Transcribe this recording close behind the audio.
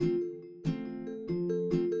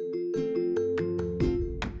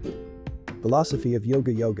Philosophy of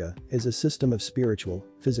yoga. Yoga is a system of spiritual,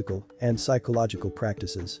 physical, and psychological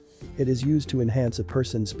practices. It is used to enhance a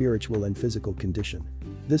person's spiritual and physical condition.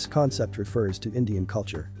 This concept refers to Indian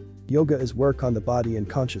culture. Yoga is work on the body and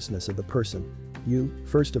consciousness of the person. You,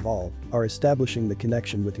 first of all, are establishing the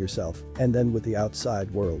connection with yourself and then with the outside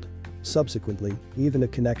world. Subsequently, even a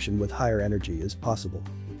connection with higher energy is possible.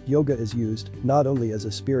 Yoga is used not only as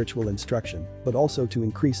a spiritual instruction but also to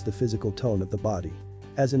increase the physical tone of the body.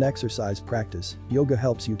 As an exercise practice, yoga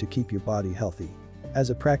helps you to keep your body healthy. As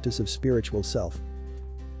a practice of spiritual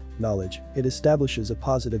self-knowledge, it establishes a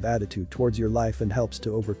positive attitude towards your life and helps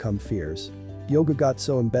to overcome fears. Yoga got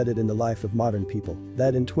so embedded in the life of modern people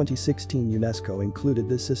that in 2016 UNESCO included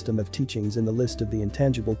this system of teachings in the list of the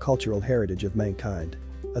intangible cultural heritage of mankind.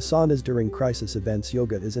 Asanas during crisis events.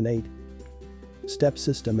 Yoga is an 8-step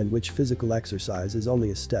system in which physical exercise is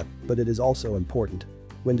only a step, but it is also important.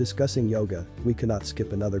 When discussing yoga, we cannot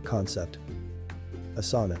skip another concept.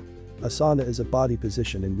 Asana. Asana is a body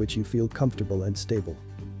position in which you feel comfortable and stable.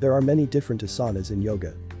 There are many different asanas in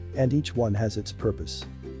yoga, and each one has its purpose.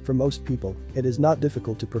 For most people, it is not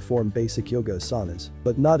difficult to perform basic yoga asanas,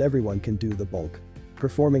 but not everyone can do the bulk.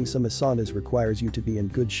 Performing some asanas requires you to be in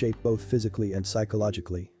good shape both physically and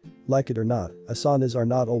psychologically. Like it or not, asanas are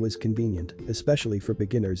not always convenient, especially for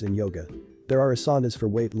beginners in yoga. There are asanas for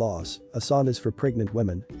weight loss, asanas for pregnant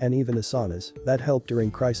women, and even asanas that help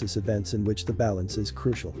during crisis events in which the balance is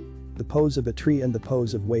crucial. The pose of a tree and the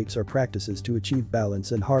pose of weights are practices to achieve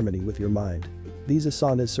balance and harmony with your mind. These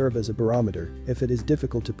asanas serve as a barometer. If it is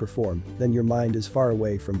difficult to perform, then your mind is far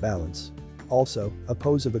away from balance. Also, a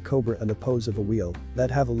pose of a cobra and a pose of a wheel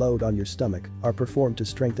that have a load on your stomach are performed to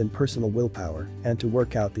strengthen personal willpower and to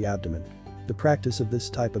work out the abdomen. The practice of this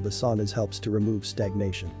type of asanas helps to remove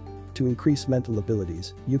stagnation. To increase mental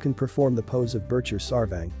abilities, you can perform the pose of Bircher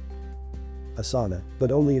Sarvang asana,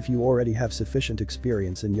 but only if you already have sufficient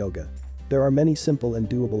experience in yoga. There are many simple and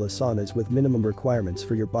doable asanas with minimum requirements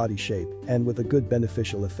for your body shape and with a good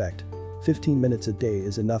beneficial effect. 15 minutes a day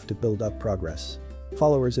is enough to build up progress.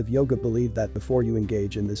 Followers of yoga believe that before you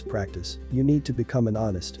engage in this practice, you need to become an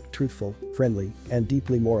honest, truthful, friendly, and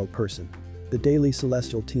deeply moral person. The Daily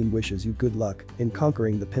Celestial team wishes you good luck in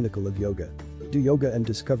conquering the pinnacle of yoga. Do yoga and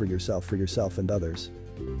discover yourself for yourself and others.